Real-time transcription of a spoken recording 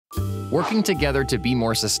working together to be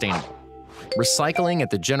more sustainable. Recycling at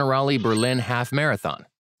the Generali Berlin Half Marathon,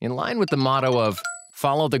 in line with the motto of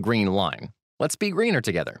 "Follow the green line. Let's be greener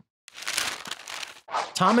together."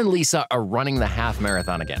 Tom and Lisa are running the half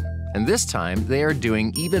marathon again, and this time they are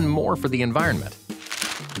doing even more for the environment.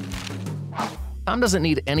 Tom doesn't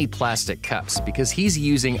need any plastic cups because he's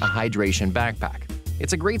using a hydration backpack.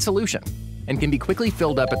 It's a great solution and can be quickly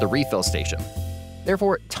filled up at the refill station.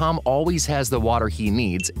 Therefore, Tom always has the water he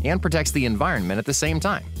needs and protects the environment at the same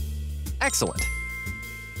time. Excellent!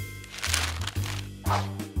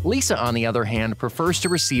 Lisa, on the other hand, prefers to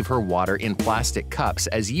receive her water in plastic cups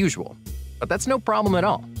as usual. But that's no problem at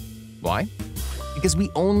all. Why? Because we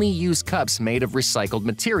only use cups made of recycled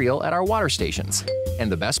material at our water stations.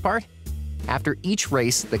 And the best part? After each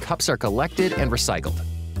race, the cups are collected and recycled.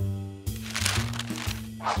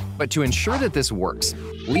 But to ensure that this works,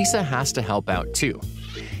 Lisa has to help out too.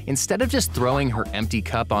 Instead of just throwing her empty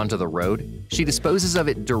cup onto the road, she disposes of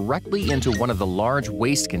it directly into one of the large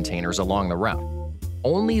waste containers along the route.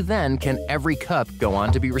 Only then can every cup go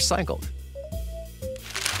on to be recycled.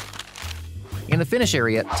 In the finish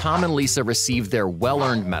area, Tom and Lisa received their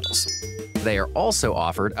well-earned medals. They are also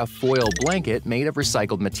offered a foil blanket made of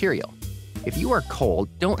recycled material. If you are cold,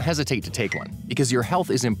 don't hesitate to take one, because your health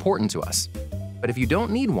is important to us. But if you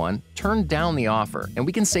don't need one, turn down the offer, and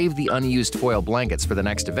we can save the unused foil blankets for the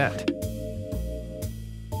next event.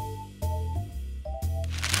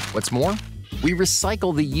 What's more, we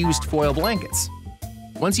recycle the used foil blankets.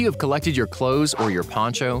 Once you have collected your clothes or your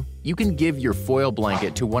poncho, you can give your foil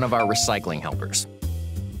blanket to one of our recycling helpers.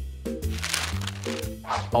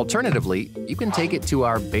 Alternatively, you can take it to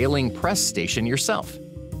our baling press station yourself.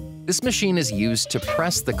 This machine is used to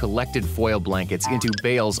press the collected foil blankets into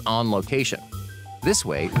bales on location. This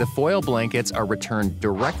way, the foil blankets are returned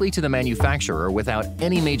directly to the manufacturer without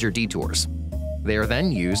any major detours. They are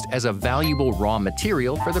then used as a valuable raw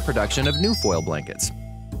material for the production of new foil blankets.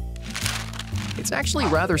 It's actually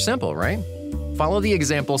rather simple, right? Follow the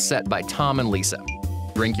example set by Tom and Lisa.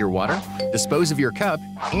 Drink your water, dispose of your cup,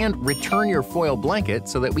 and return your foil blanket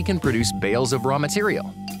so that we can produce bales of raw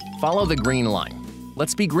material. Follow the green line.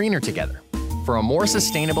 Let's be greener together for a more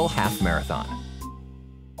sustainable half marathon.